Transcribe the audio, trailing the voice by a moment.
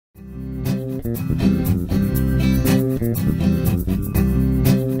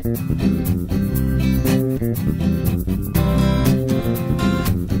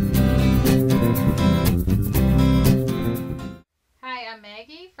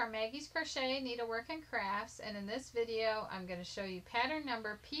from Maggie's Crochet Needlework and Crafts, and in this video I'm going to show you pattern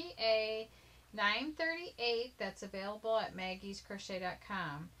number PA938 that's available at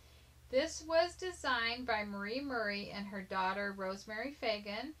maggiescrochet.com. This was designed by Marie Murray and her daughter Rosemary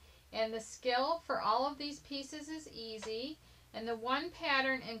Fagan, and the skill for all of these pieces is easy, and the one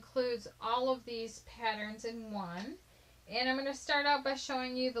pattern includes all of these patterns in one. And I'm going to start out by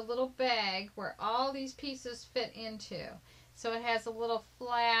showing you the little bag where all these pieces fit into. So it has a little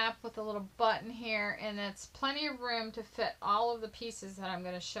flap with a little button here, and it's plenty of room to fit all of the pieces that I'm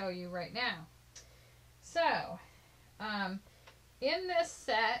going to show you right now. So, in this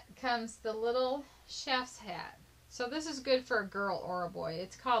set comes the little chef's hat. So this is good for a girl or a boy.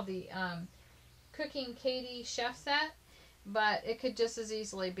 It's called the CookingKatieChefSet, but it could just as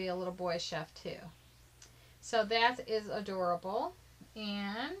easily be a little boy chef too. So that is adorable,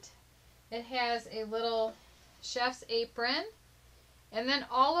 and it has a little chef's apron, and then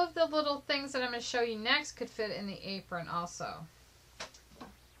all of the little things that I'm going to show you next could fit in the apron also.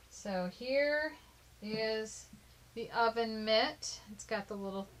 So here is the oven mitt. It's got the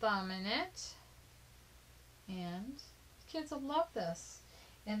little thumb in it, and kids will love this.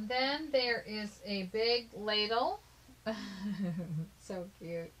 And then there is a big ladle. So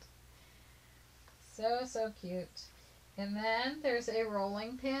cute. So cute. And then there's a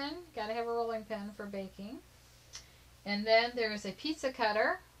rolling pin. Gotta have a rolling pin for baking. And then there's a pizza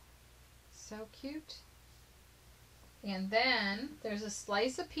cutter. So cute. And then there's a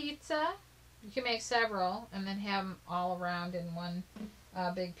slice of pizza. You can make several and then have them all around in one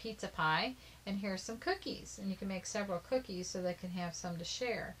big pizza pie. And here's some cookies. And you can make several cookies so they can have some to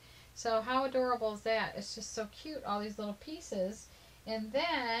share. So how adorable is that? It's just so cute, all these little pieces. And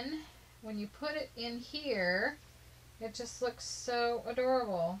then when you put it in here, it just looks so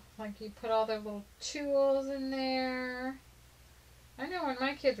adorable. Like you put all their little tools in there. I know when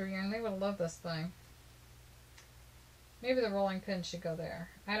my kids were young, they would have loved this thing. Maybe the rolling pin should go there.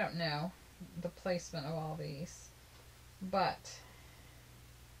 I don't know the placement of all these. But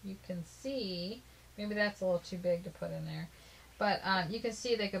you can see, maybe that's a little too big to put in there. But you can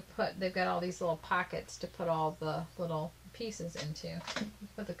see they've got all these little pockets to put all the little pieces into.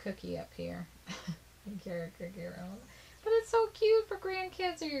 Put the cookie up here. Carry a cookie around. But it's so cute for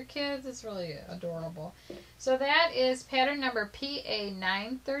grandkids or your kids. It's really adorable. So that is pattern number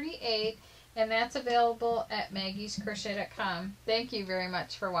PA938, and that's available at maggiescrochet.com. Thank you very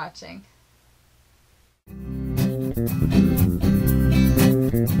much for watching.